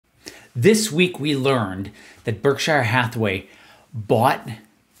This week we learned that Berkshire Hathaway bought,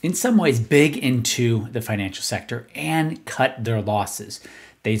 in some ways, big into the financial sector and cut their losses.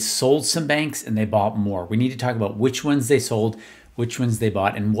 They sold some banks and they bought more. We need to talk about which ones they sold, which ones they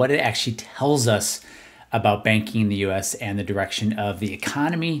bought, and what it actually tells us about banking in the US and the direction of the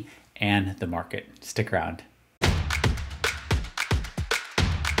economy and the market. Stick around.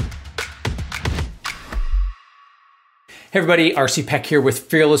 Hey everybody, RC Peck here with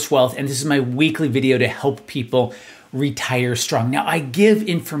Fearless Wealth, and this is my weekly video to help people retire strong. Now, I give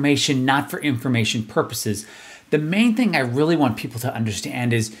information not for information purposes. The main thing I really want people to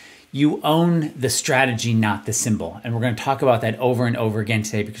understand is you own the strategy, not the symbol. And we're going to talk about that over and over again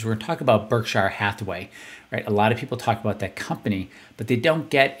today because we're going to talk about Berkshire Hathaway, right? A lot of people talk about that company, but they don't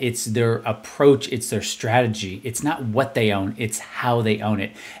get it's their approach, it's their strategy. It's not what they own, it's how they own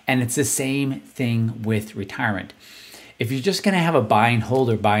it. And it's the same thing with retirement. If you're just going to have a buy and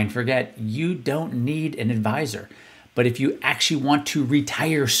hold or buy and forget, you don't need an advisor. But if you actually want to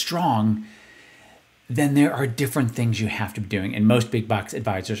retire strong, then there are different things you have to be doing, and most big box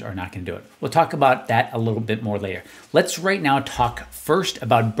advisors are not going to do it. We'll talk about that a little bit more later. Let's right now talk first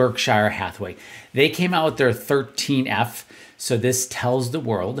about Berkshire Hathaway. They came out with their 13F, so this tells the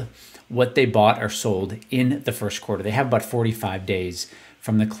world what they bought or sold in the first quarter. They have about 45 days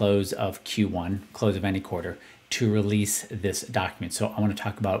from the close of Q1, close of any quarter, to release this document. So I want to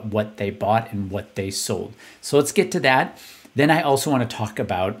talk about what they bought and what they sold. So let's get to that. Then I also want to talk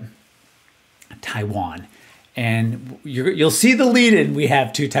about Taiwan. And you'll see the lead-in we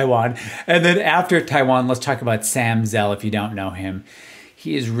have to Taiwan. And then after Taiwan, let's talk about Sam Zell, if you don't know him.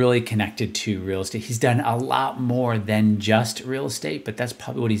 He is really connected to real estate. He's done a lot more than just real estate, but that's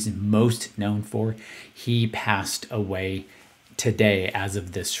probably what he's most known for. He passed away today as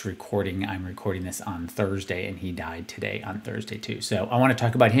of this recording. I'm recording this on Thursday, and he died today on Thursday too. So I want to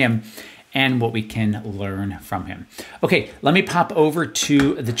talk about him and what we can learn from him. Okay, let me pop over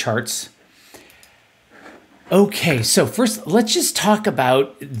to the charts. Okay, so first, let's just talk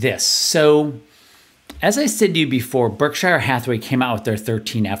about this. So as I said to you before, Berkshire Hathaway came out with their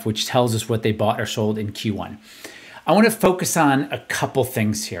 13F, which tells us what they bought or sold in Q1. I want to focus on a couple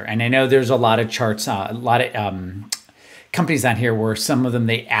things here. And I know there's a lot of charts, a lot of companies on here where some of them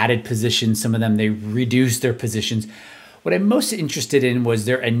they added positions, some of them they reduced their positions. What I'm most interested in was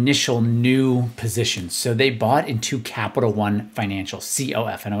their initial new positions. So they bought into Capital One Financial,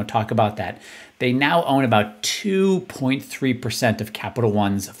 COF, and I want to talk about that. They now own about 2.3% of Capital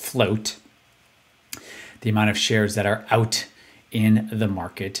One's float, the amount of shares that are out in the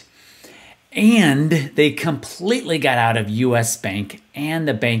market. And they completely got out of US Bank and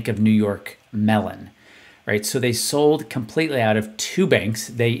the Bank of New York Mellon. Right, so they sold completely out of two banks.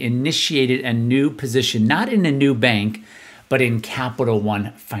 They initiated a new position, not in a new bank, but in Capital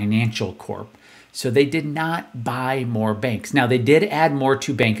One Financial Corp. So they did not buy more banks. Now, they did add more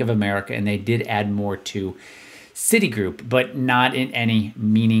to Bank of America, and they did add more to Citigroup, but not in any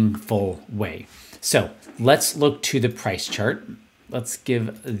meaningful way. So let's look to the price chart. Let's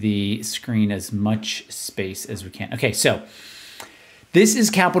give the screen as much space as we can. Okay, so this is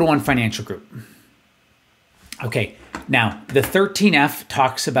Capital One Financial Group. Okay, now the 13F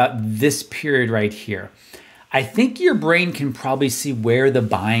talks about this period right here. I think your brain can probably see where the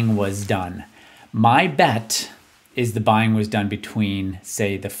buying was done. My bet is the buying was done between,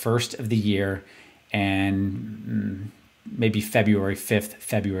 say, the first of the year and maybe February 5th,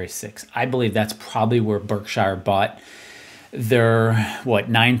 February 6th. I believe that's probably where Berkshire bought their,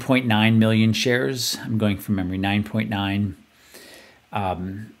 9.9 million shares? I'm going from memory, 9.9.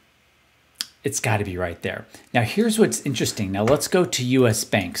 It's got to be right there. Now, here's what's interesting. Now, let's go to US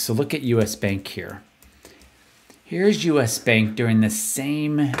Bank. So look at US Bank here. Here's US Bank during the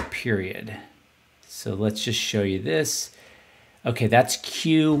same period. So let's just show you this. Okay, that's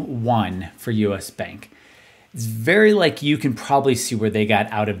Q1 for US Bank. It's very like you can probably see where they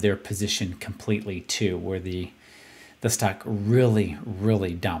got out of their position completely too, where the stock really,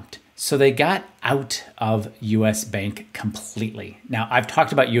 really dumped. So they got out of US Bank completely. Now, I've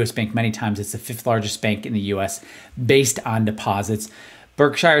talked about US Bank many times. It's the 5th largest bank in the US based on deposits.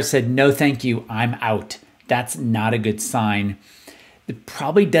 Berkshire said, no, thank you, I'm out. That's not a good sign. It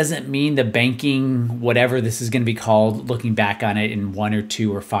probably doesn't mean the banking, whatever this is going to be called, looking back on it in 1 or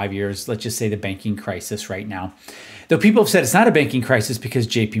 2 or 5 years, let's just say the banking crisis right now. Though people have said it's not a banking crisis because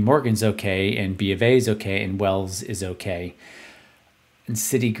JP Morgan's okay and B of A is okay and Wells is okay. And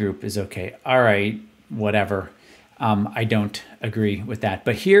Citigroup is okay. All right, whatever. I don't agree with that.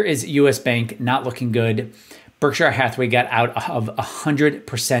 But here is US Bank not looking good. Berkshire Hathaway got out of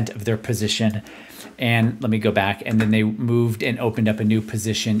 100% of their position. And let me go back. And then they moved and opened up a new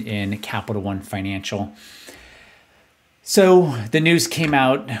position in Capital One Financial. So the news came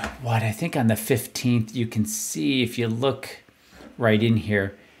out, I think on the 15th. You can see if you look right in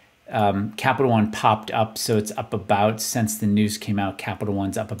here, Capital One popped up. So it's up about, since the news came out, Capital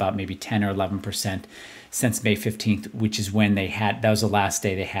One's up about maybe 10 or 11% since May 15th, which is when that was the last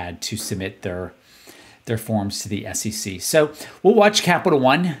day they had to submit their forms to the SEC. So we'll watch Capital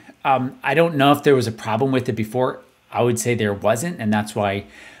One. I don't know if there was a problem with it before. I would say there wasn't, and that's why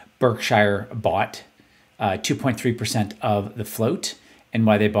Berkshire bought 2.3% of the float, and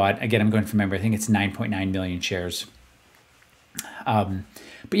why they bought, again, I'm going from memory, I think it's 9.9 million shares.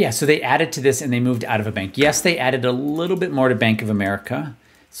 But yeah, so they added to this and they moved out of a bank. Yes, they added a little bit more to Bank of America.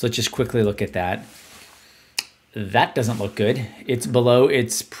 So let's just quickly look at that. That doesn't look good. It's below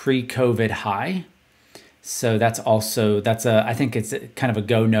its pre-COVID high. So that's I think it's kind of a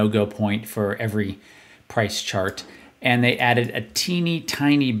go, no-go point for every price chart. And they added a teeny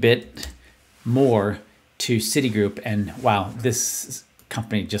tiny bit more to Citigroup. And wow, this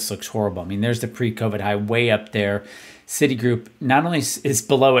company just looks horrible. I mean, there's the pre-COVID high way up there. Citigroup not only is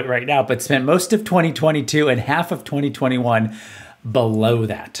below it right now, but spent most of 2022 and half of 2021 below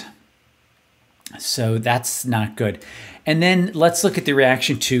that. So that's not good. And then let's look at the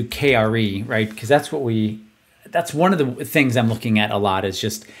reaction to KRE, right? Because that's one of the things I'm looking at a lot is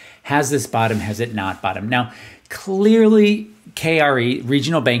just, has this bottomed, has it not bottomed? Now, clearly KRE,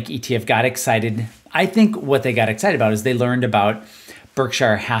 Regional Bank ETF, got excited. I think what they got excited about is they learned about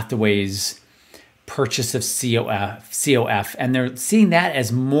Berkshire Hathaway's purchase of COF, and they're seeing that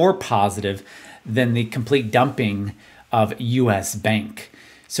as more positive than the complete dumping of US Bank.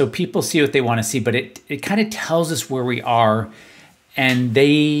 So people see what they want to see, but it kind of tells us where we are, and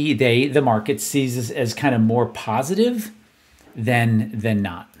the market sees this as kind of more positive than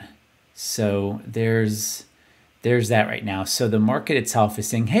not. So there's that right now. So the market itself is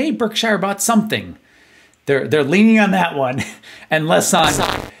saying, hey, Berkshire bought something. They're leaning on that one and less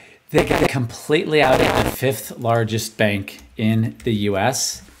on they got completely out of the fifth largest bank in the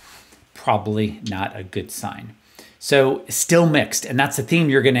US. Probably not a good sign. So still mixed, and that's the theme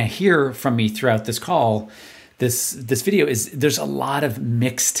you're going to hear from me throughout this call. This video is there's a lot of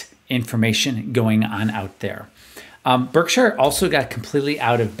mixed information going on out there. Berkshire also got completely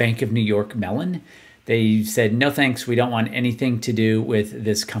out of Bank of New York Mellon. They said, no thanks, we don't want anything to do with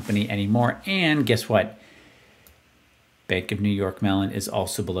this company anymore. And guess what? Bank of New York Mellon is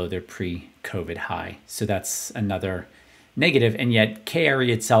also below their pre-COVID high. So that's another negative. And yet KRE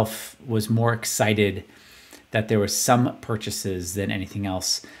itself was more excited that there were some purchases than anything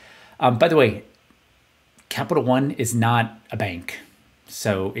else. By the way, Capital One is not a bank,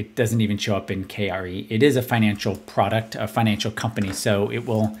 so it doesn't even show up in KRE. It is a financial product, a financial company, so it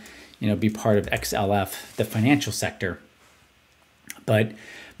will, be part of XLF, the financial sector, but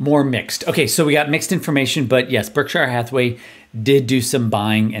more mixed. Okay, so we got mixed information, but yes, Berkshire Hathaway did do some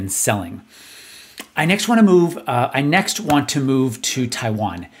buying and selling. I next want to move to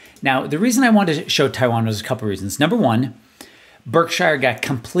Taiwan. Now, the reason I wanted to show Taiwan was a couple reasons. Number one, Berkshire got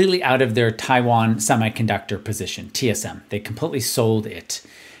completely out of their Taiwan semiconductor position, TSM. They completely sold it.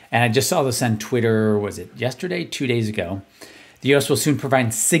 And I just saw this on Twitter, was it yesterday, 2 days ago? The U.S. will soon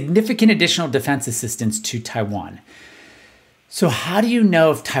provide significant additional defense assistance to Taiwan. So how do you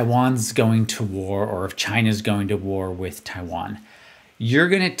know if Taiwan's going to war or if China's going to war with Taiwan? You're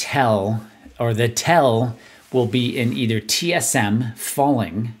going to tell, or the tell will be in either TSM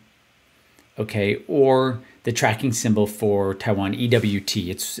falling, okay, or the tracking symbol for Taiwan, EWT.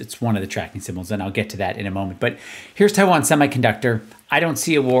 It's one of the tracking symbols, and I'll get to that in a moment. But here's Taiwan Semiconductor. I don't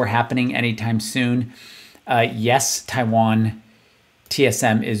see a war happening anytime soon. Yes, Taiwan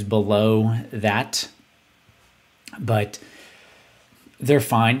TSM is below that, but they're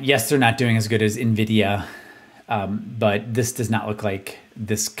fine. Yes, they're not doing as good as NVIDIA, but this does not look like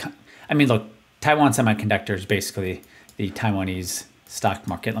this. I mean, look, Taiwan Semiconductor is basically the Taiwanese stock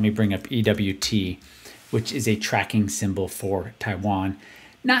market. Let me bring up EWT, which is a tracking symbol for Taiwan.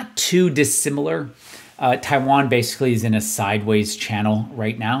 Not too dissimilar. Taiwan basically is in a sideways channel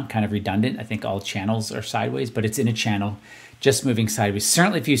right now, kind of redundant. I think all channels are sideways, but it's in a channel, just moving sideways.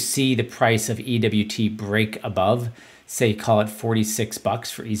 Certainly if you see the price of EWT break above, say call it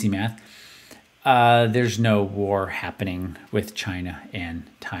 $46 for easy math, there's no war happening with China and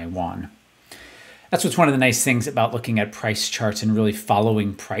Taiwan. That's what's one of the nice things about looking at price charts and really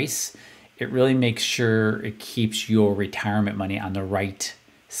following price. It really makes sure it keeps your retirement money on the right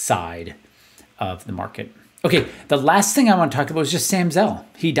side of the market. Okay, the last thing I want to talk about is just Sam Zell.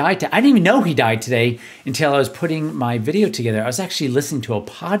 He died. I didn't even know he died today until I was putting my video together. I was actually listening to a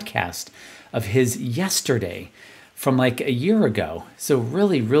podcast of his yesterday from like a year ago. So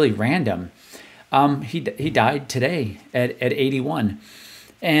really, really random. He died today at 81.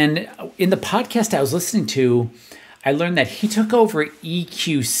 And in the podcast I was listening to, I learned that he took over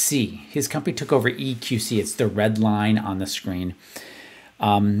EQC. His company took over EQC. It's the red line on the screen.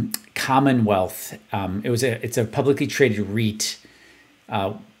 Commonwealth. It's a publicly traded REIT.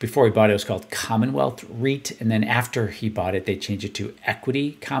 Before he bought it, it was called Commonwealth REIT. And then after he bought it, they changed it to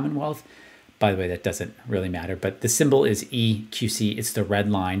Equity Commonwealth. By the way, that doesn't really matter. But the symbol is EQC. It's the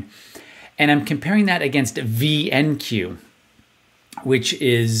red line. And I'm comparing that against VNQ, which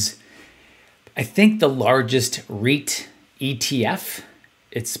is, I think, the largest REIT ETF.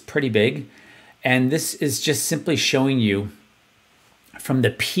 It's pretty big. And this is just simply showing you from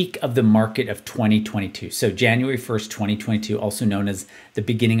the peak of the market of 2022. So January 1st, 2022, also known as the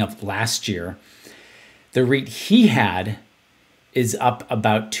beginning of last year, the REIT he had is up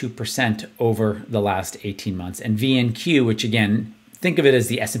about 2% over the last 18 months. And VNQ, which again, think of it as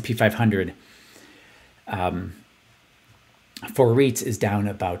the S&P 500, for REITs is down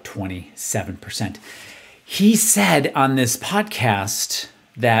about 27%. He said on this podcast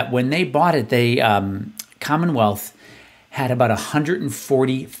that when they bought it, Commonwealth had about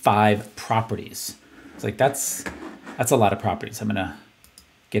 145 properties. It's like, that's a lot of properties. I'm gonna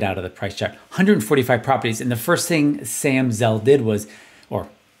get out of the price chart. 145 properties. And the first thing Sam Zell did was,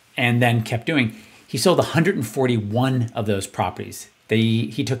 and then kept doing, he sold 141 of those properties.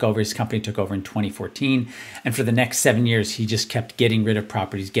 He took over, his company took over in 2014. And for the next 7 years, he just kept getting rid of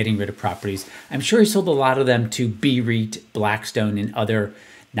properties. I'm sure he sold a lot of them to BREIT, Blackstone, and other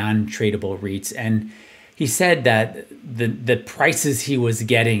non-tradable REITs. And he said that the prices he was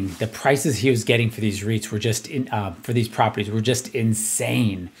getting, for these REITs were just for these properties were just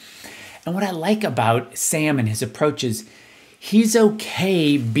insane. And what I like about Sam and his approach is he's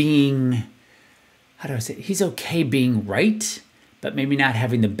okay being, he's okay being right, but maybe not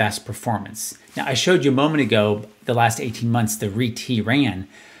having the best performance. Now, I showed you a moment ago, the last 18 months, the REIT he ran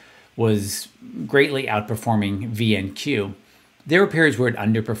was greatly outperforming VNQ. There were periods where it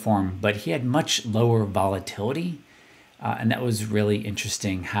underperformed, but he had much lower volatility. And that was really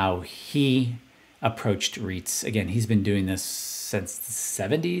interesting how he approached REITs. Again, he's been doing this since the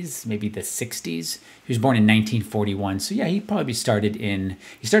 70s, maybe the 60s. He was born in 1941. So yeah, he probably started in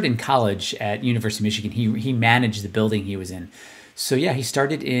college at University of Michigan. He managed the building he was in. So yeah, he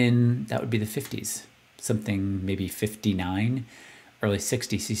started in, that would be the 50s, something maybe 59, early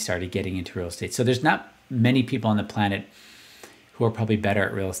 60s, he started getting into real estate. So there's not many people on the planet who are probably better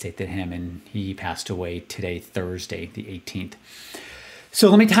at real estate than him. And he passed away today, Thursday, the 18th. So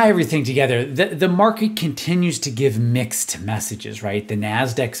let me tie everything together. The market continues to give mixed messages, right? The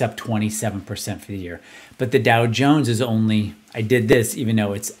NASDAQ's up 27% for the year, but the Dow Jones is only, I did this even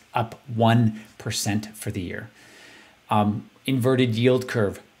though it's up 1% for the year. Inverted yield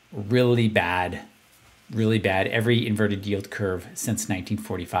curve, really bad, really bad. Every inverted yield curve since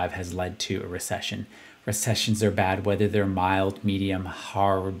 1945 has led to a recession. Recessions are bad, whether they're mild, medium,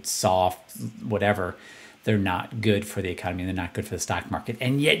 hard, soft, whatever. They're not good for the economy. They're not good for the stock market.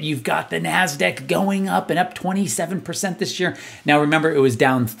 And yet you've got the NASDAQ going up and up 27% this year. Now, remember, it was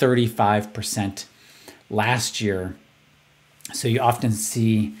down 35% last year. So you often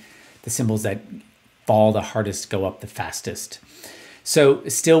see the symbols that fall the hardest go up the fastest. So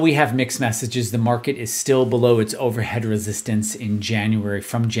still we have mixed messages. The market is still below its overhead resistance from January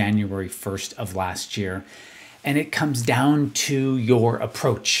 1st of last year. And it comes down to your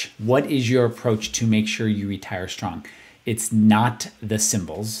approach. What is your approach to make sure you retire strong? It's not the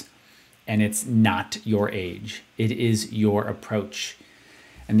symbols and it's not your age. It is your approach.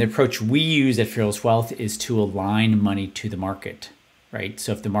 And the approach we use at Fearless Wealth is to align money to the market, right?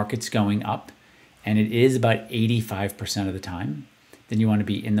 So if the market's going up, and it is about 85% of the time, then you want to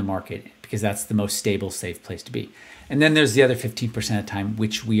be in the market because that's the most stable, safe place to be. And then there's the other 15% of the time,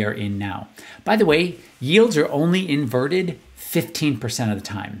 which we are in now. By the way, yields are only inverted 15% of the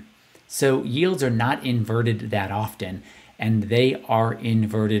time. So yields are not inverted that often, and they are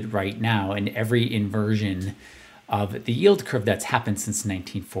inverted right now. And every inversion of the yield curve that's happened since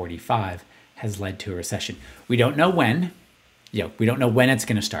 1945 has led to a recession. We don't know when. We don't know when it's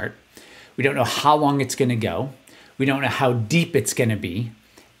going to start. We don't know how long it's going to go. We don't know how deep it's going to be.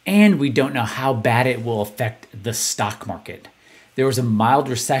 And we don't know how bad it will affect the stock market. There was a mild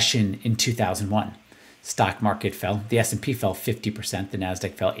recession in 2001. Stock market fell. The S&P fell 50%. The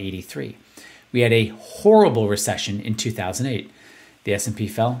NASDAQ fell 83%. We had a horrible recession in 2008. The S&P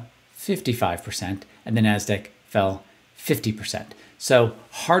fell 55%, and the NASDAQ fell 50%. So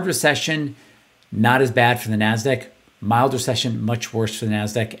hard recession, not as bad for the NASDAQ. Mild recession, much worse for the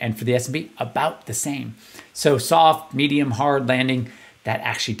NASDAQ, and for the S&P, about the same. So soft, medium, hard landing, that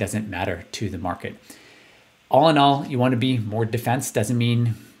actually doesn't matter to the market. All in all, you want to be more defense. Doesn't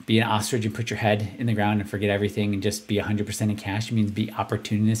mean be an ostrich and put your head in the ground and forget everything and just be 100% in cash. It means be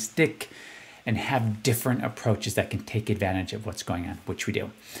opportunistic and have different approaches that can take advantage of what's going on, which we do.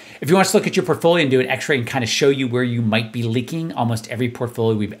 If you want us to look at your portfolio and do an x-ray and kind of show you where you might be leaking, almost every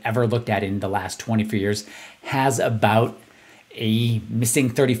portfolio we've ever looked at in the last 24 years has about a missing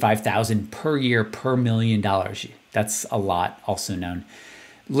 $35,000 per year per $1 million. That's a lot, also known.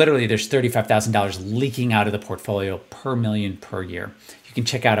 Literally, there's $35,000 leaking out of the portfolio per million per year. You can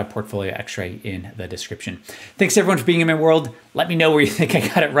check out our portfolio x-ray in the description. Thanks everyone for being in my world. Let me know where you think I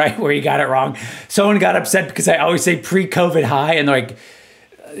got it right, where you got it wrong. Someone got upset because I always say pre-COVID high, and they're like,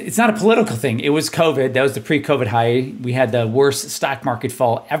 it's not a political thing. It was COVID. That was the pre-COVID high. We had the worst stock market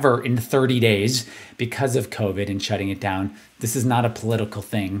fall ever in 30 days because of COVID and shutting it down. This is not a political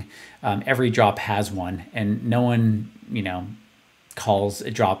thing. Every drop has one, and no one, calls a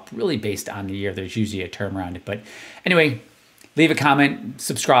drop really based on the year. There's usually a term around it. But anyway, leave a comment,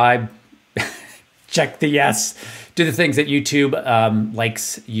 subscribe, check the yes, do the things that YouTube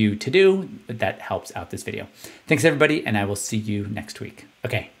likes you to do. That helps out this video. Thanks everybody, and I will see you next week.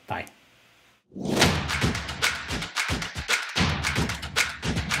 Okay, bye.